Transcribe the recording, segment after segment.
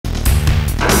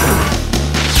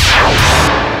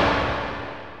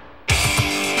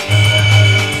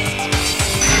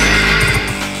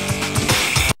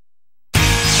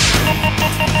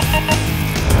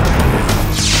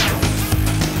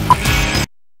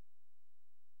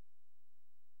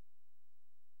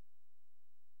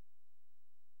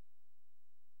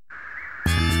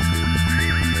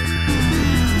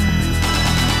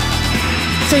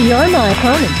You're my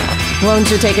opponent.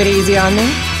 Won't you take it easy on me?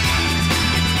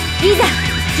 いざ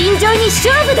尋常に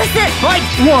勝負です。 Fight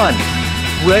one.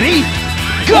 Ready?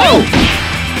 Go!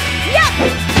 Yeah!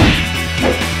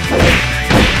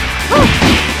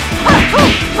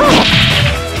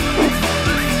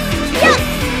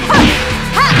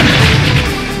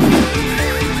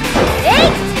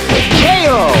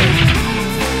 KO!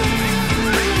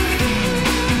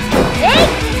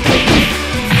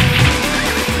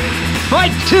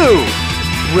 Fight two.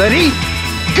 Ready?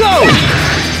 Go!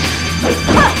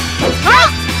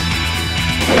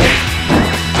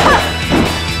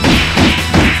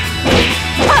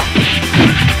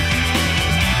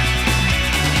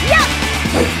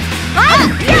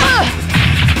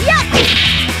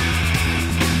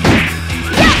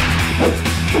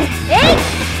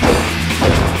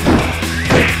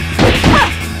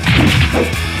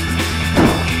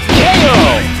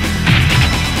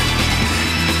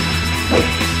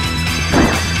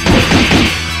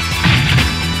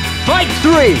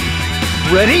 Three.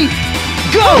 Ready?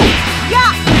 Go!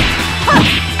 Yeah!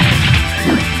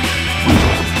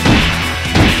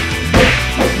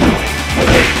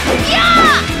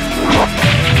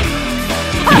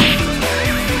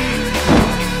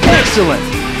 Excellent!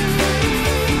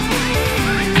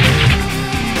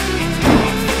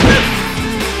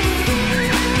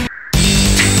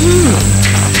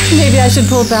 Maybe I should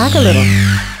pull back a little.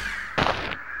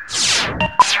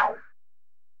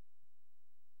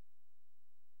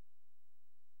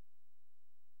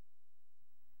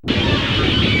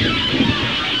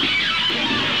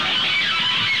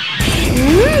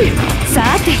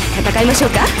 Fight 戦いましょう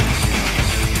か。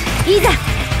いざ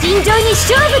尋常に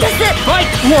勝負です。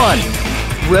 Fight one.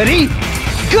 Ready?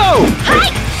 Go! はい。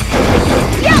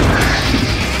やっ。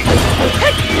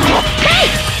ヘイ。ヘ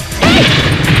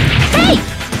イ。ヘイ。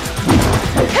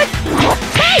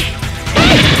ヘイ。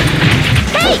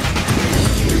ヘイ。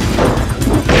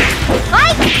はい。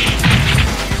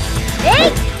えい。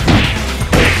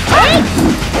はい。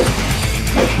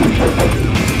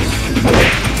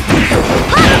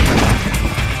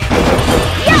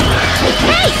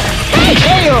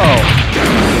KO!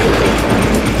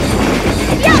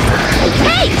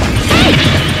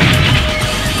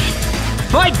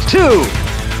 Fight two!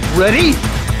 Ready?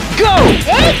 Go!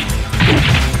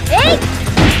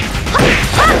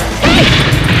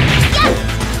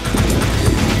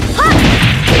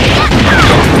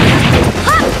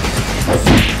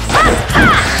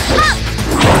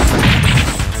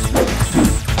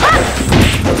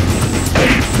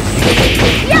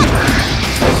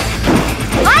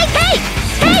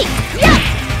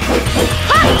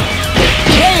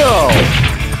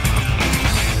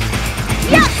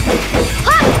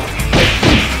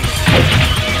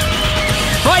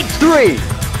 Three,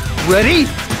 ready,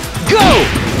 go!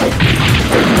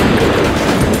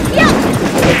 Yeah!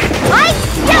 Right!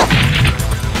 Yeah!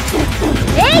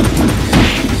 Hey!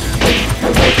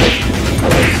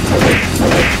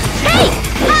 Hey! Hey!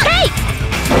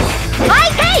 Hi!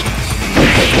 Hey!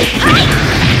 Hi!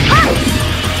 Ha!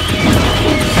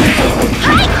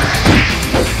 Hi!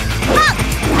 Ha!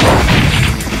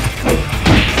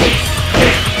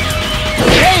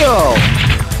 KO!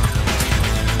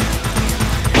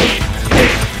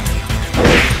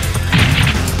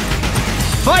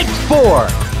 Fight four.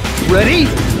 Ready?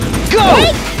 Go!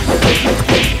 Hey!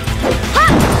 Ha!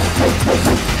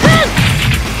 Huh!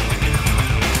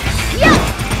 Yeah!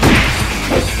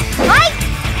 Hi!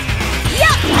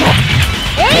 Yeah!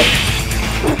 Hey!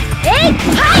 Hey!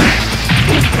 Hi!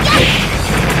 Yeah!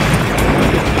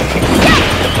 Yeah!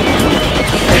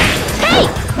 Hey!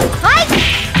 Hi!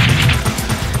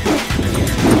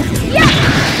 Yeah!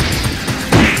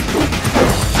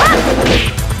 Ha!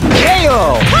 KO!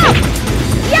 Ha!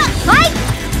 Yeah! Hi!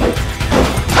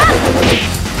 Ha!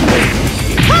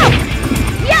 Ha!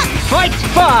 Yeah! Fight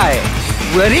five.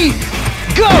 Ready?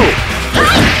 Go!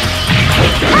 Hi!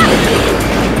 Ha!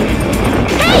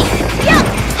 Hey! Yeah!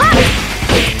 Ha!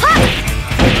 Ha!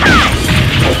 Ha!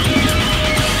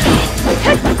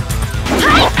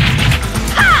 Hi!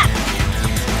 Ha!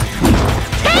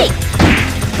 Hey!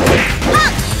 Ha!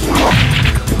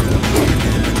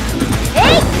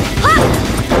 Hey! Ha!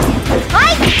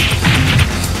 Hi!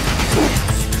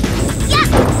 Yeah!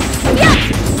 Yeah!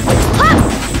 Ha!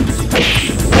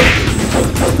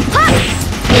 Ha!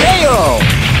 KO!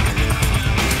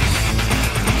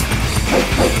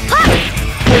 Ha!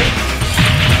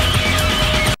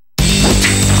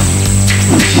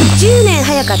 10年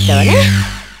早かったわね。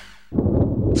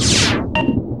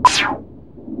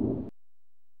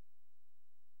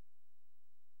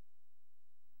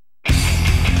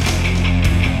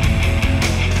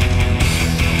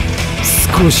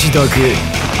少少しだけ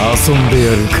遊んで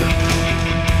やるか。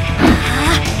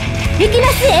できま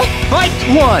すね。 Fight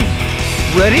 1.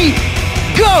 Ready?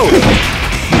 Go!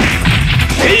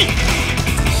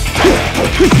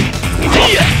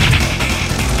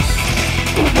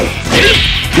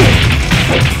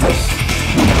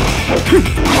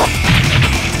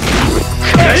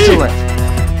 Excellent.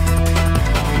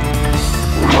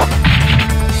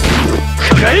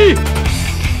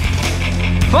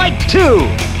 Fight 2.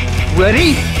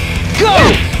 Ready? Go!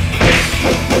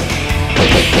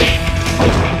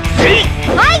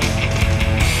 Fight!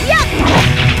 Yeah!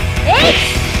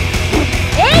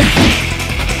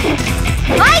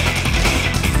 Fight!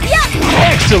 Yeah!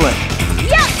 Excellent.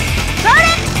 Yeah! Got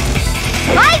it!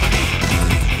 Fight!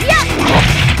 Yeah!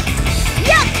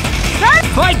 Yeah! Got it!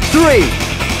 Fight 3.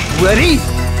 Ready?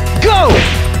 Go!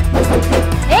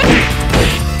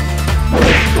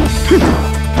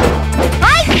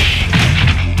 Fight!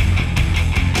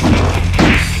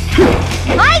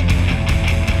 Fight!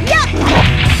 Yeah!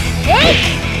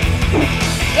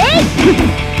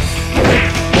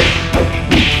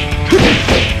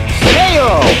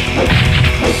 KO!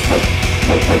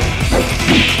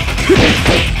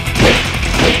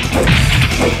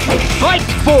 Fight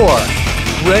 4.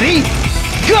 Ready?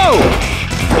 Go!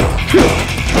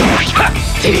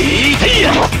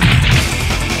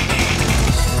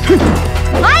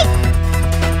 Fight!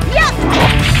 Yeah!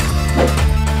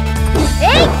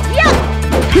 Yeah!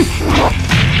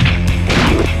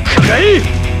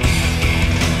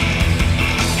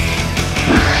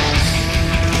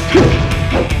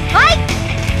 Fight!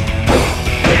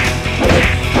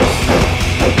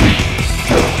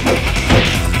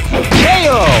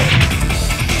 KO!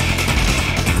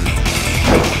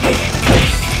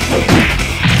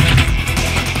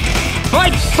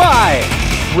 Fight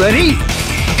 5. Ready?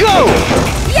 Go!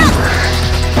 Yeah!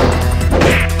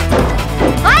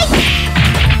 Fight!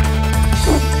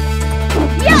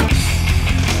 Yeah!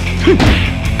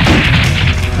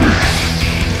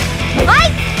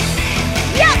 Fight!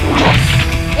 Yeah!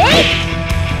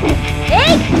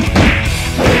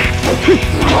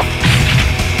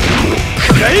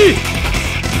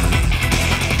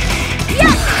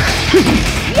 Yeah!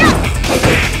 Yeah!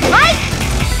 Fight!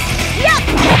 Yeah!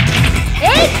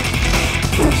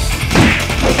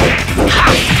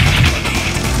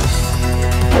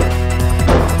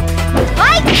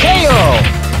 Fight! KO!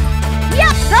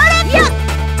 Yeah! Got it! Yeah!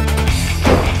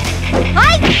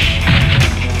 Fight!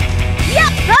 Yeah!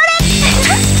 Got it!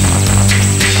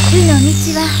 負の道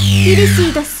は厳し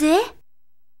いどすえ。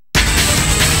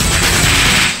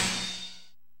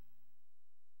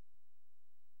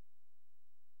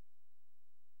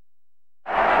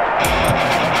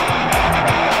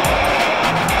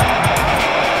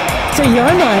So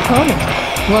you're my opponent.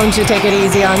 Won't you take it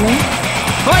easy on me?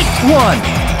 Fight 1.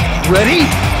 Ready?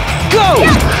 Go!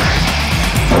 Yeah!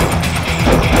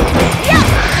 Yeah!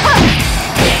 Yeah!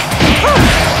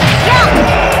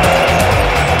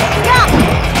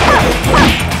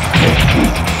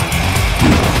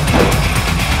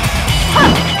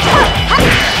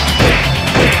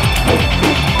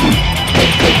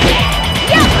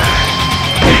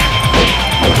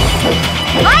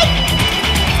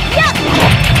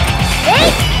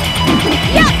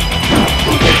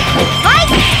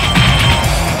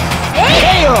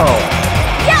 KO!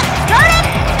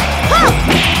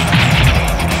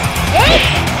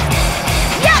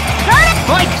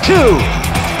 Fight 2.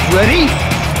 Ready?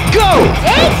 Go!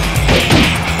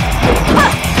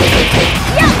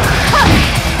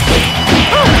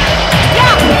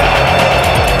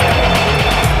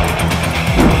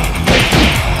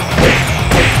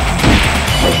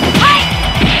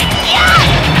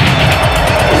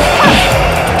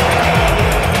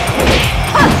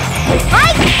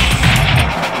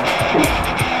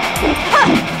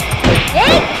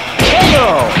 KO!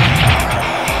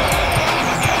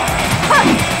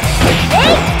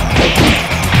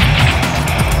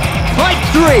 Fight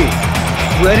 3.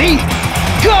 Ready?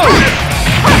 Go!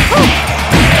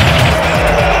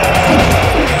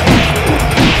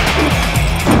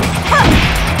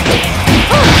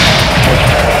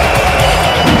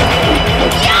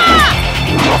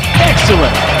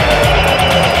 Excellent!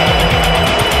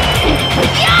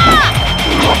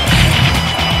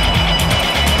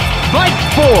 Fight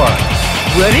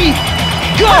 4. Ready?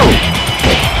 Go!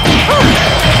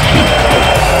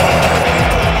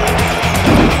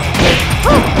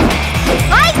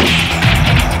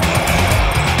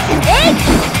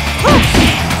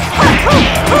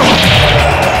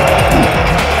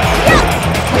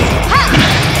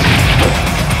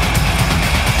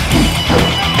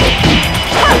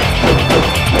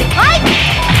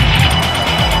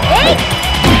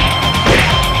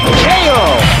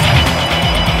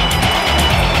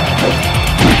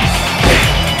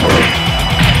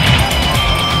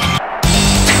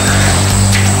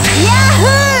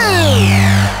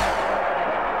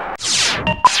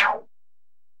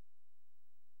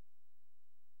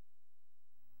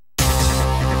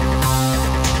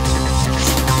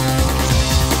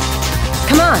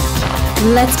 on,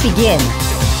 let's begin.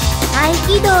 合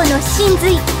気道の真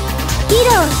髄、披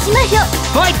露しましょう。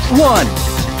 Fight 1.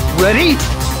 Ready?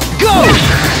 Go!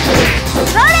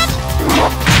 それ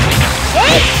え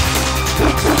い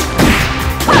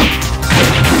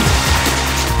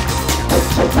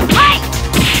はい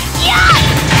や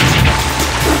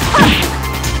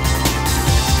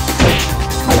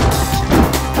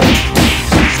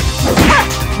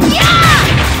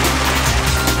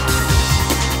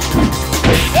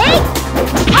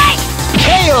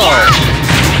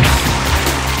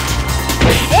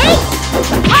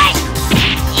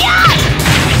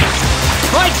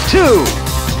Fight 2.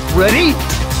 Ready?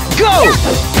 Go!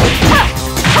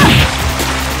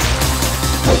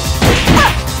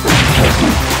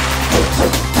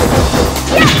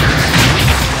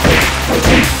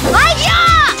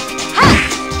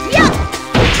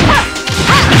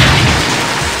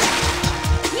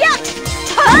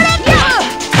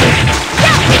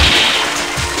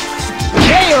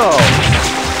 KO!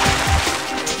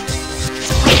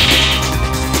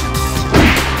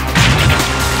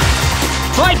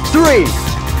 Fight 3.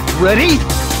 Ready?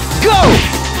 Go!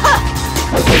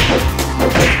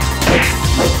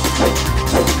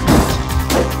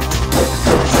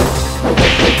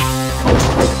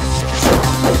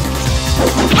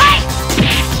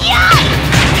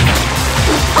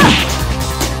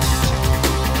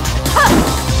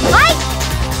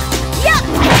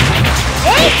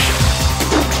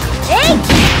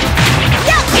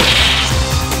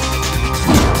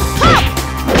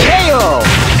 KO!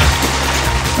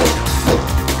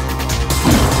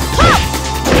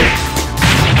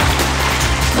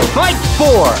 Fight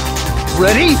 4.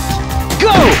 Ready?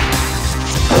 Go!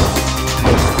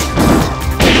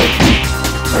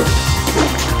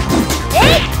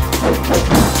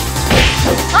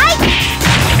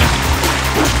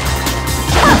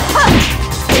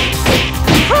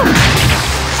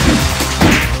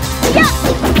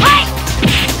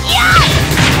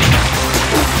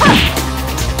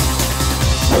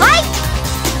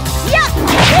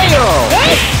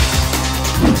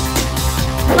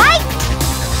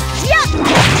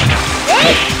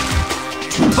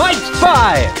 Fight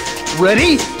 5.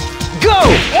 Ready? Go!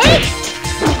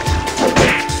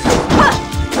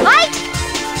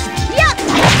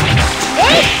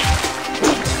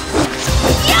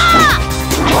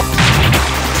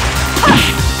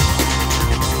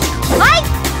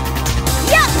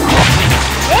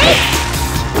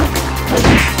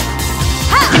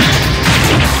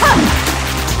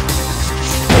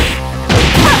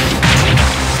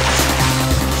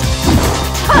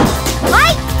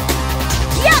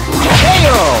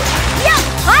 KO!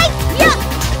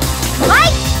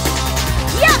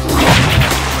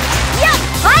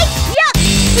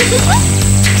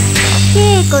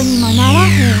 稽古にもならへ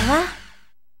んわ。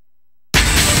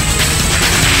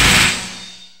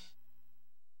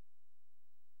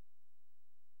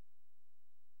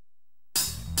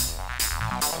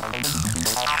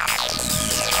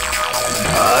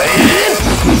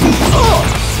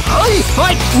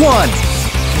Fight 1.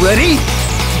 Ready?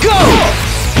 Go!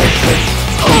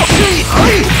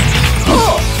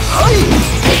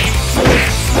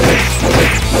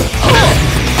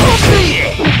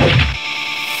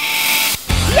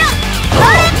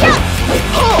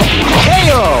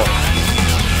 KO!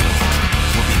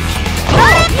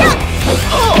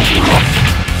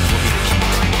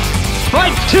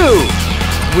 Fight 2.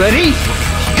 Ready?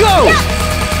 Go!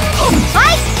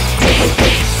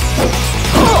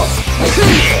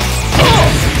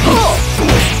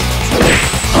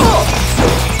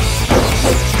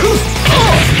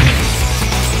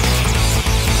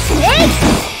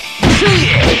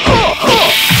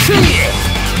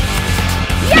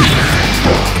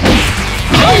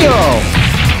 KO!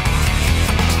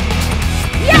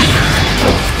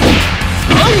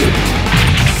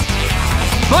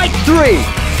 Fight 3.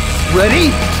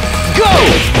 Ready? Go!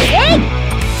 KO!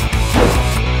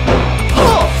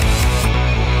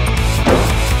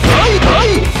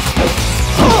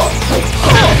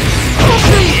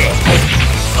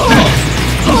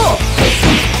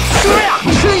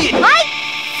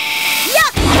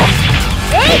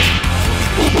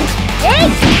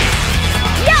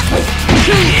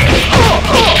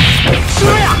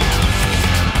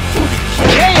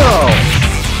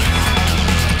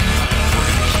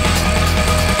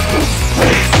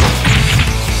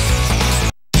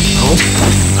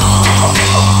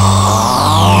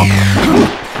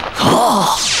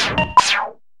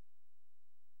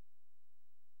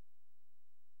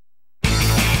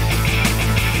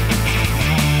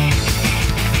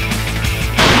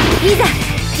いざ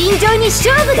尋常に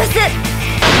勝負どす。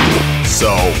 So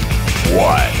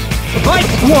what? Fight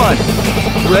 1.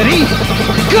 Ready?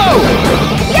 Go!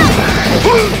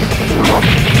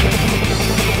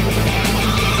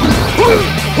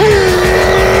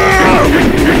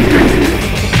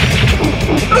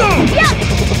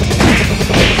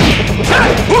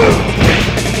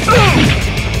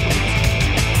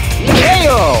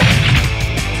 KO!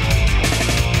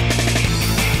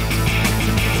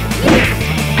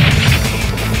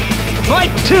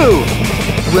 Fight 2.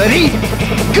 Ready?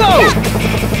 Go!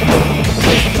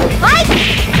 Fight!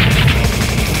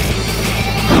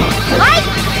 Fight!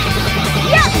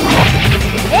 Yeah!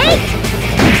 Hey!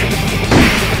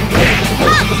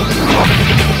 Ha!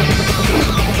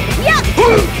 Yeah!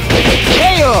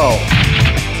 KO!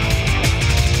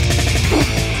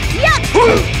 Yeah!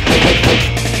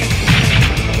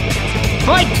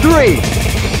 Fight 3.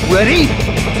 Ready?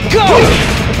 Go!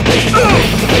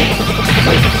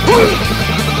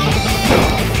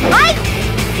 Fight!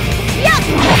 Yeah!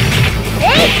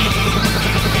 Hey!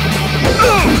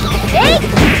 Hey!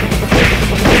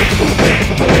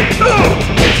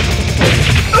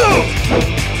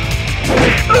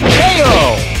 KO!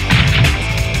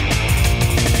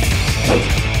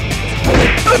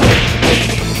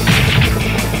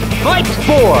 Fight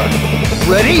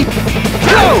 4. Ready?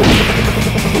 Go!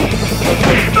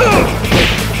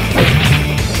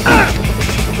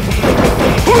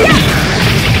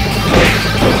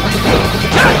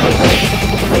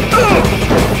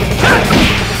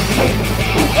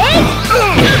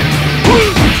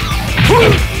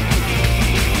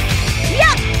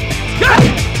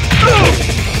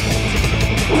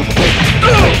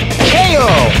 KO!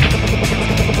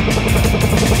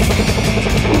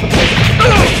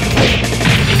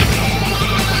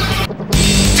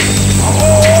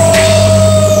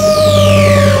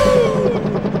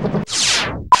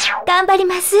頑張り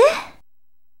ます。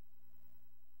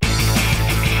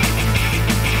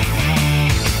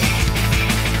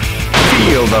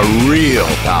Feel the real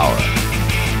power.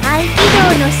 合気道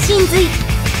の真髄、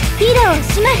披露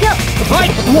しまひょ。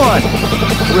Fight 1.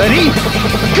 Ready?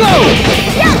 Go!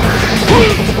 Yeah!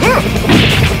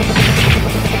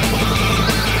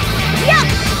 Yeah!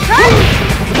 Huh?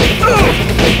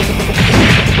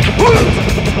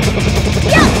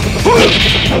 Yeah!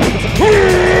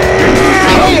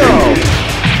 KO!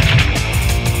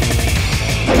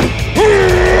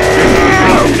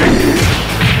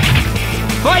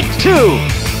 Fight 2.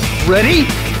 Ready?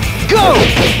 Go!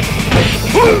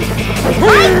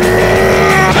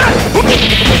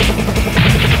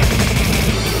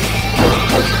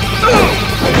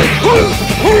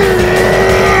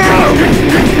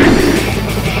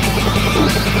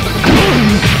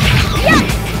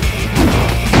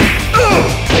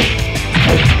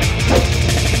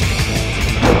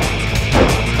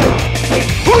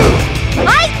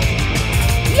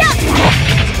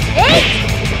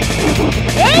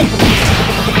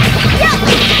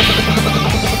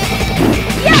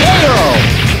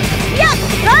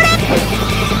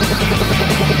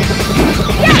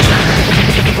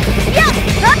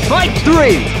 Fight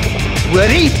 3.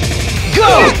 Ready? Go!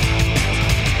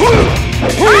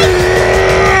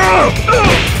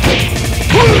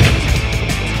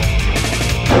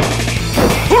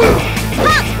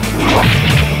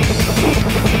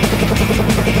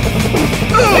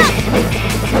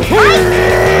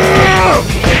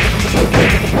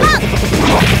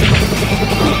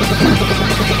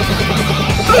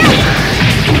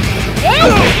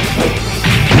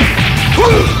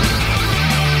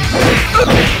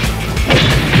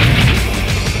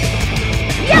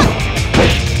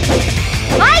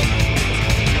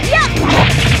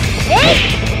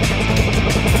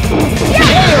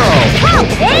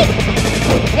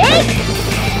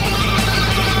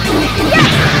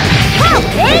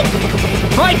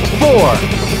 Fight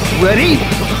 4. Ready?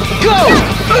 Go!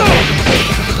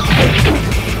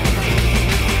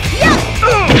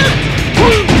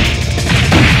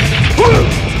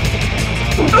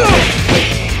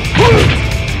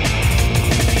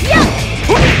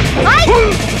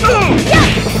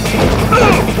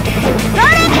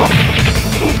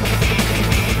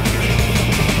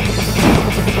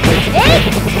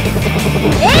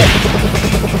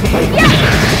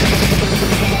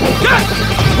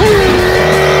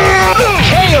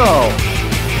 KO!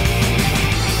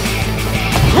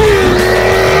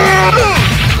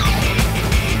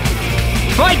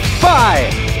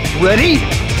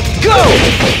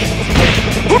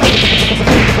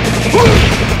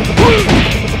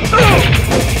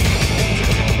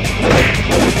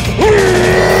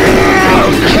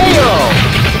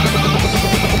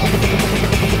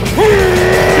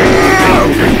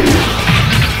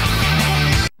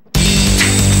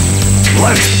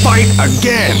 Let's fight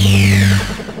again!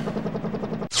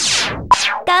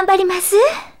 頑張ります。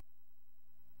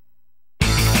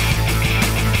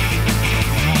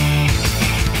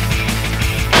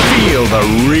Feel the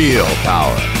real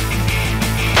power.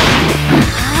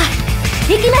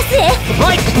 できますね。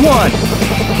 Fight 1!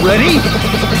 Ready?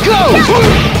 Go!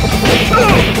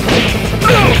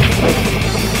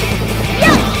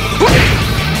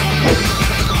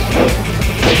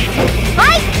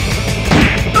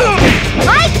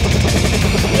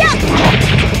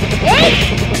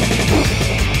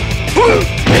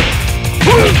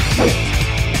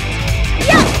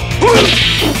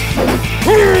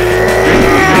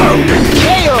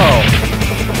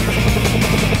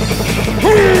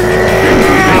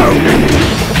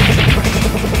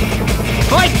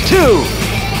 Fight 2!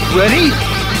 Ready?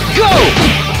 Go!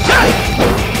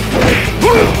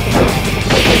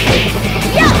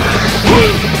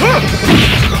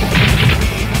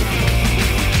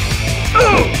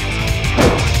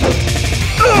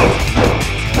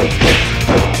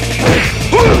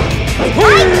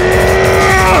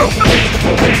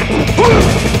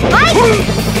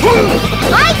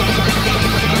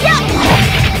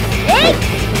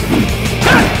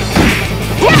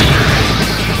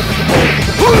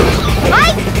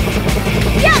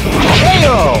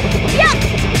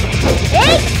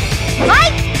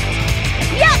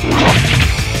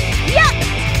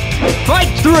 Fight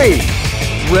 3!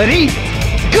 Ready?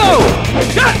 Go!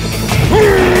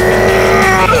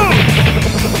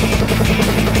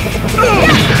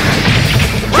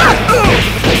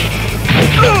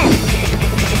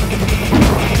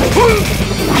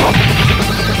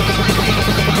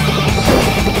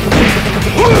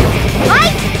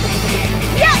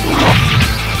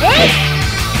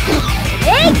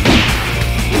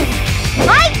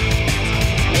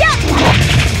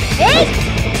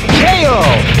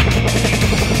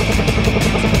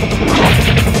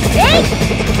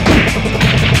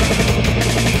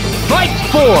 Fight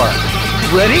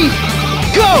 4! Ready?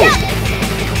 Go!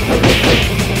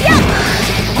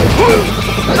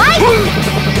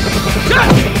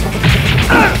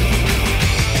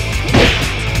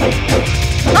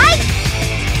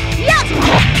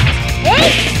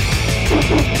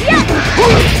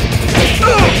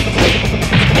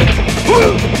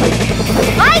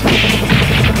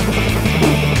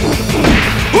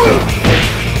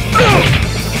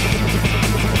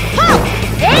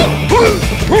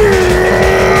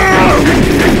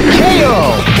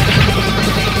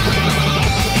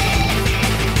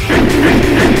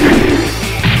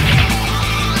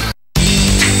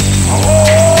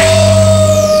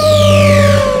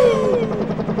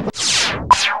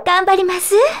頑張りま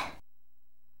す。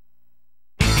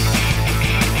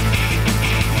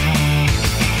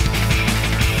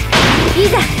い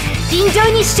ざ尋常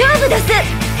に勝負です。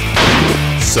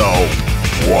 So,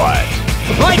 what?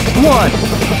 Fight 1!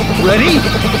 Ready?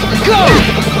 Go!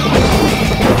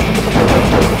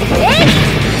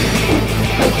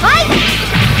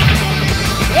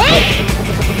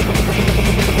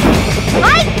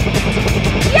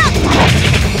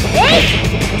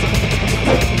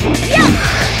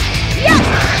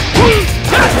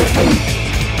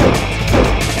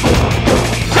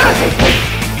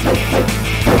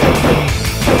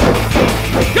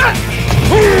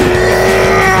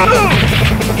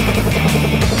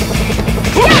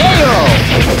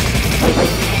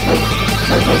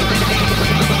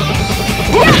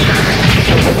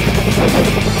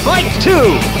 Fight 2!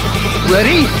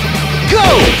 Ready? Go!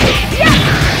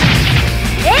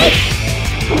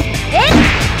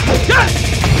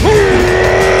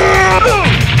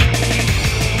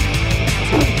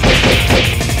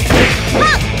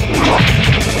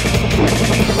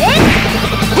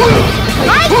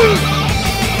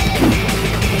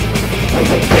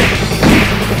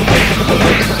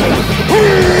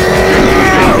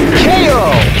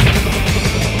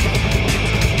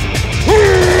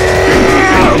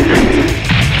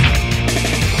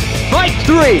 Fight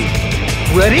 3!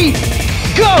 Ready?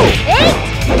 Go!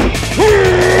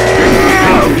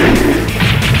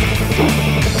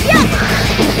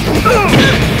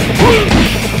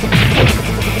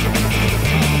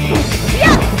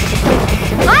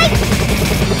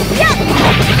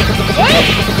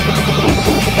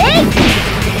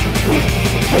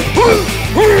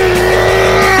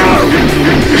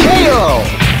 KO!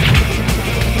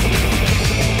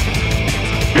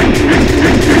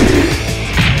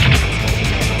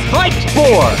 Fight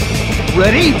 4!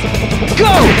 Ready?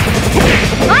 Go!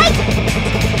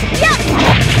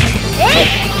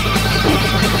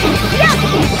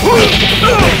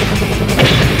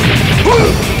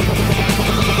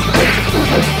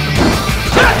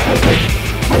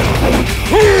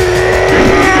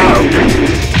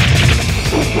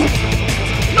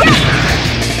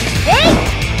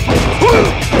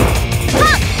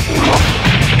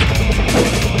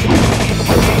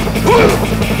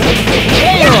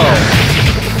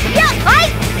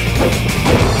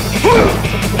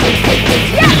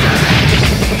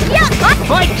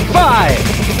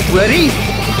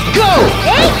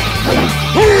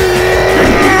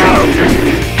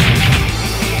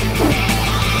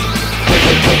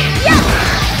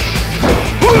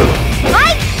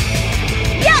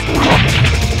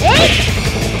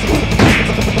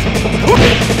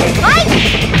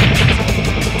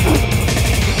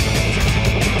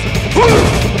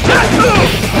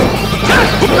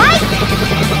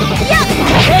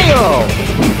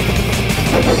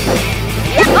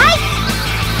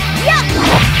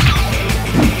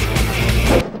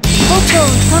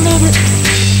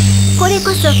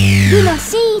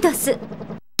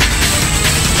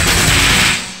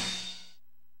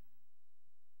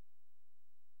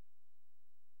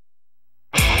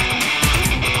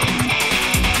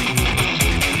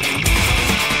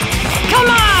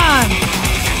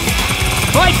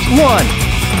 one.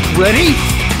 Ready?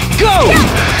 Go!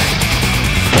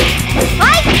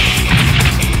 Fight!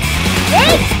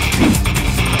 Hey!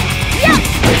 Yeah!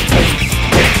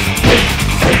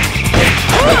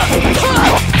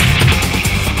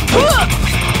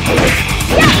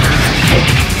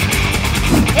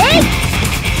 Hey!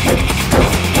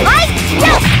 Fight!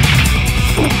 Yeah!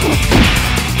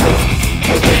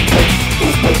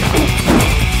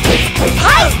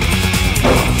 Fight!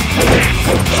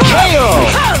 KO!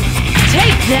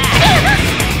 Take that!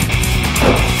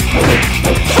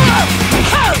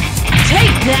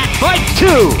 Take that! Fight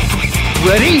two.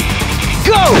 Ready?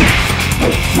 Go!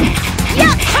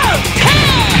 Yeah!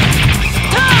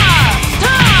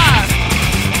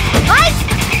 Fight!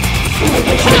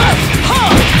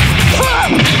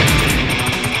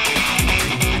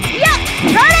 Yeah!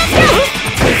 Got it!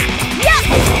 Yeah!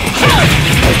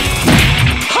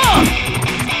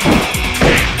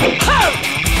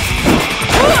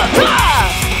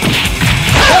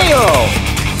 KO!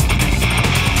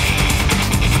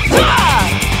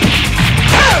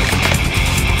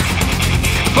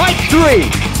 Fight three.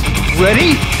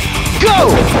 Ready? Go!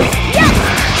 Yeah!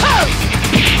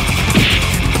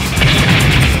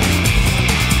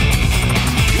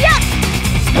 Yeah!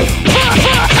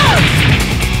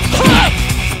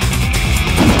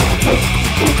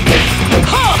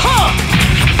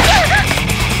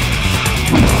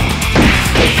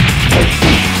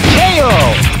 KO!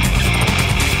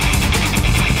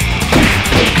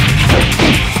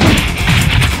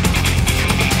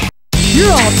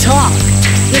 You're all talk.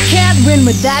 You can't win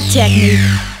with that technique.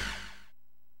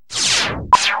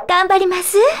 頑張りま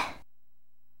す。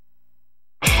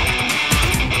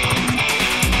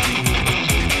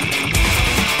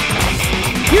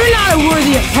 You're not a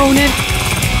worthy opponent.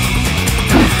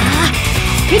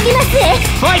 いきますね。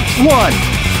 Fight one.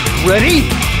 Ready?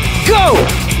 Go!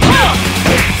 Yeah!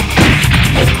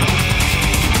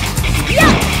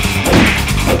 Yeah!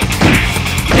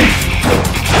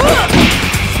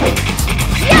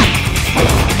 Yeah!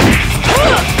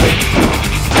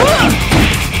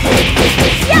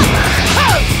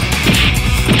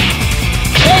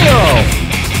 KO!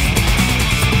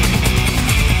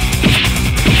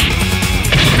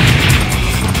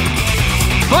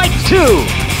 Fight two.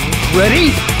 Ready?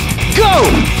 Go!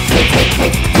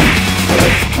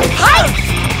 Fight!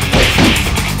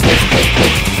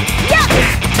 Yeah!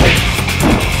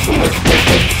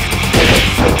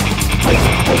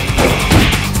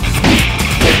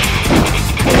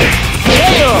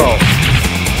 KO!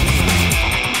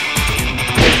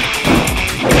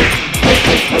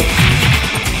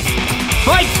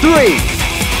 Fight three.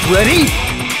 Ready?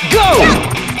 Go!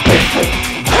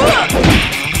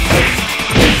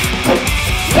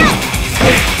 Yeah!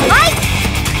 Fight!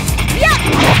 Yeah!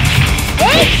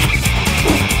 Hey!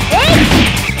 Hey!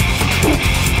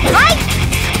 Fight!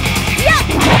 Yeah!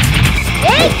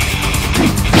 Hey!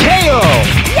 KO!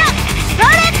 Yeah!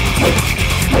 Got it!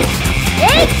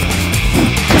 Hey!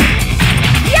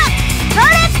 Yeah!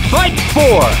 Got it! Fight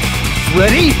four.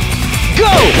 Ready?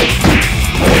 Go!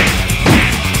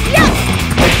 Yeah!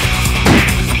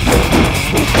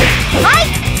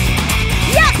 Fight!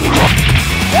 Yeah!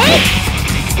 Hey!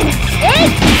 Hey!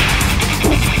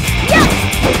 Yeah!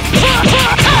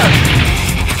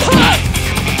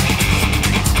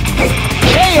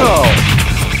 KO!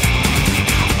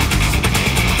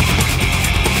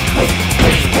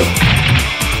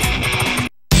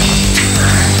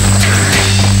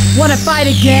 Wanna fight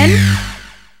again?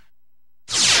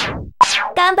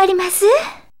 頑張ります。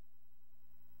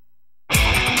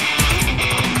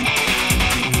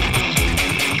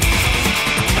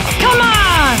 Come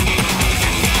on!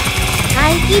 合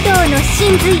気道の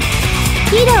真髄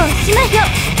披露しましょう。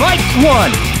 Fight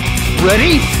one.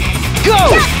 Ready? Go!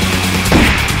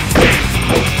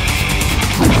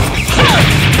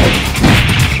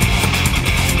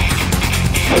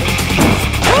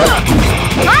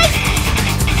 Fight!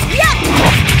 Yeah!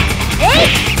 Hey!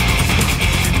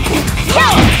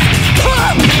 Yeah!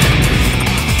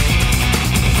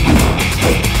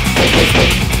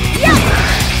 Yeah!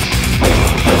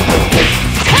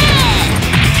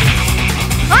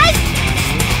 Fight!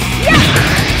 Yeah!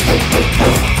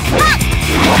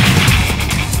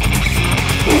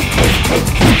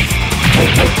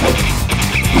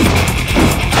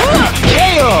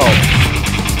 KO!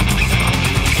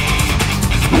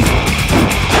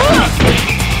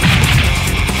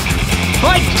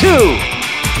 Fight two.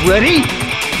 Ready?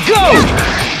 Go!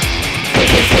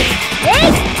 Hey!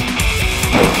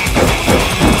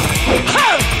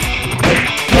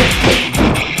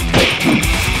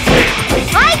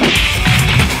 Fight!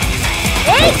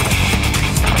 Hey!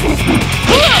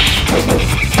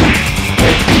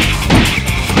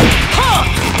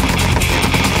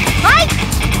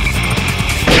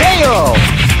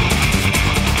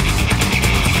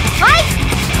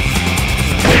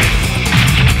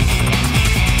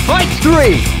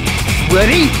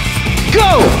 Ready? Go!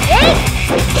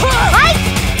 はい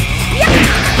やっ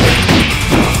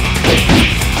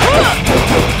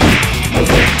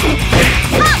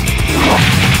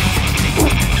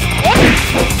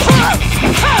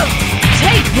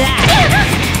Take that!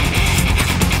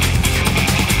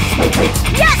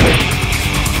 Yeah!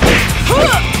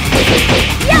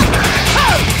 Yeah!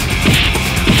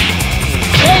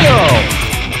 KO!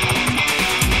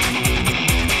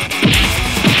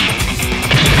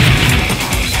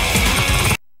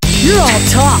 You're all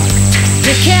talk.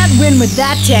 You can't win with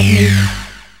that technique.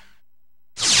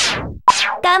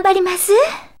 頑張ります。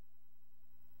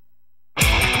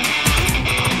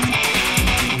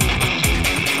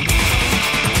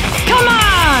Come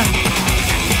on!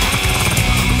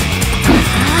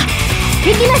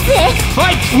 行きます。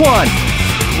 Fight 1!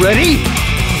 Ready?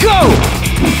 Go!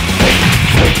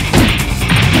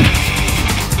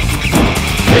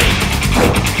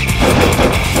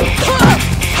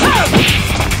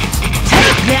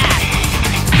 Take that!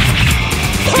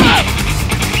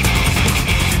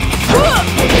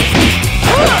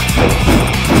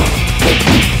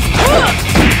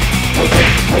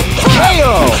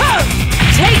 KO!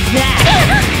 Take that!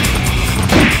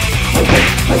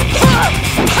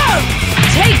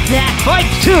 Take that! Fight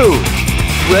 2!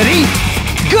 Ready?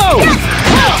 Go!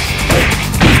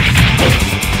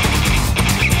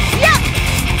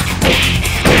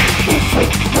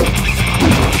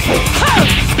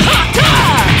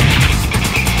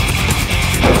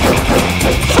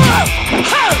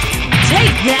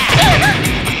 Take that!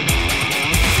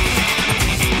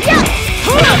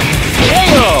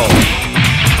 KO!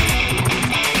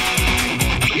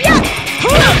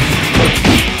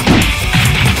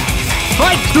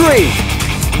 Fight 3!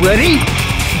 Ready?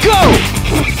 Go!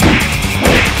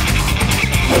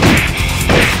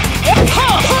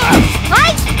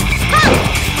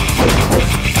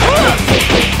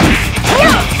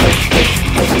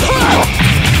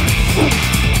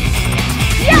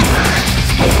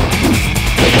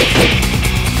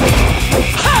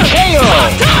 KO!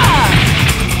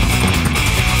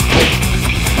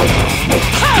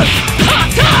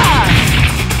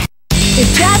 If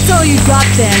that's all you got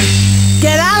then,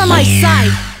 get out of my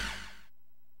sight!